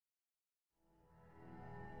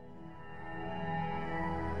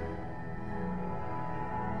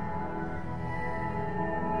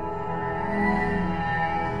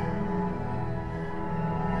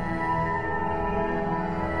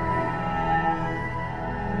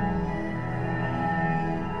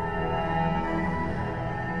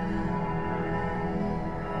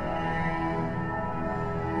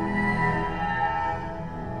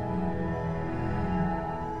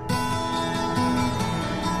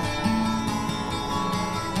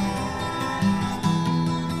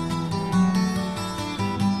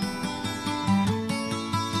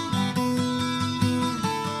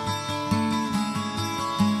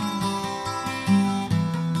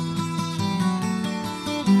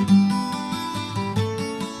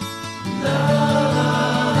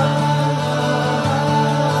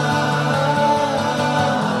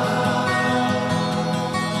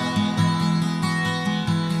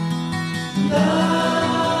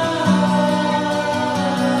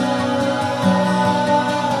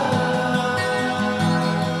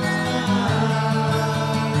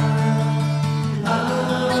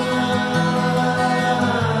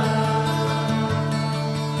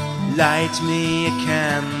Light me a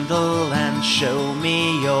candle and show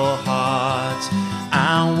me your heart.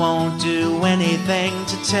 I won't do anything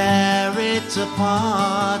to tear it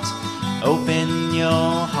apart. Open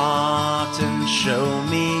your heart and show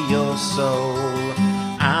me your soul.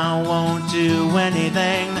 I won't do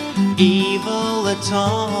anything evil at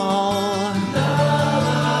all.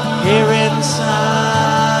 Here inside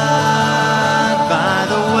by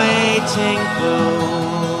the waiting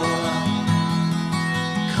pool,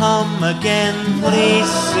 come again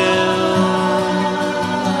please soon.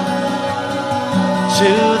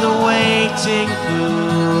 To the waiting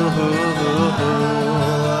pool,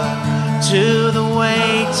 to the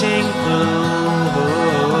waiting pool.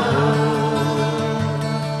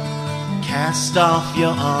 Cast off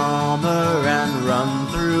your armor and run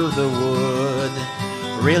through the wood.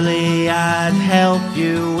 Really I'd help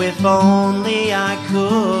you if only I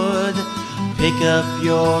could. Pick up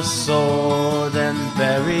your sword and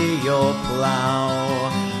bury your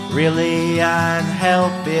plow. Really I'd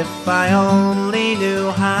help if I only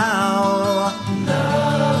knew how.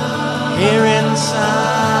 Here inside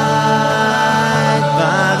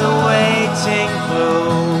by the waiting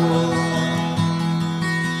pool,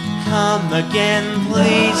 come again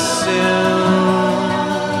please soon.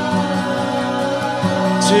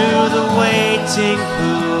 To the waiting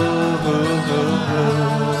pool,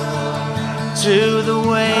 to the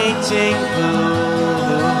waiting pool.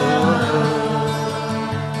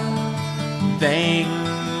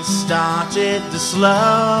 Things started to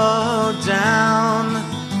slow down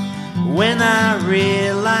when I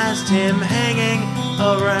realized him hanging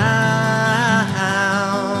around.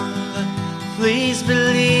 Please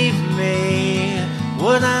believe me,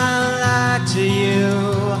 would I lie to you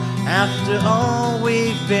after all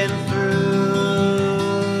we've been through?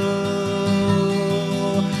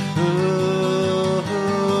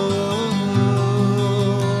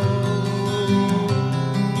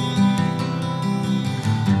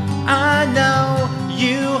 I know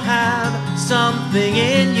you have something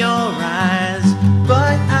in your eyes,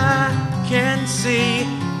 but I can see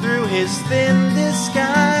through his thin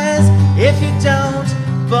disguise. If you don't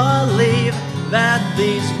believe that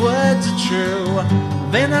these words are true,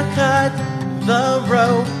 then I cut the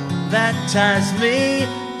rope that ties me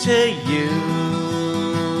to you.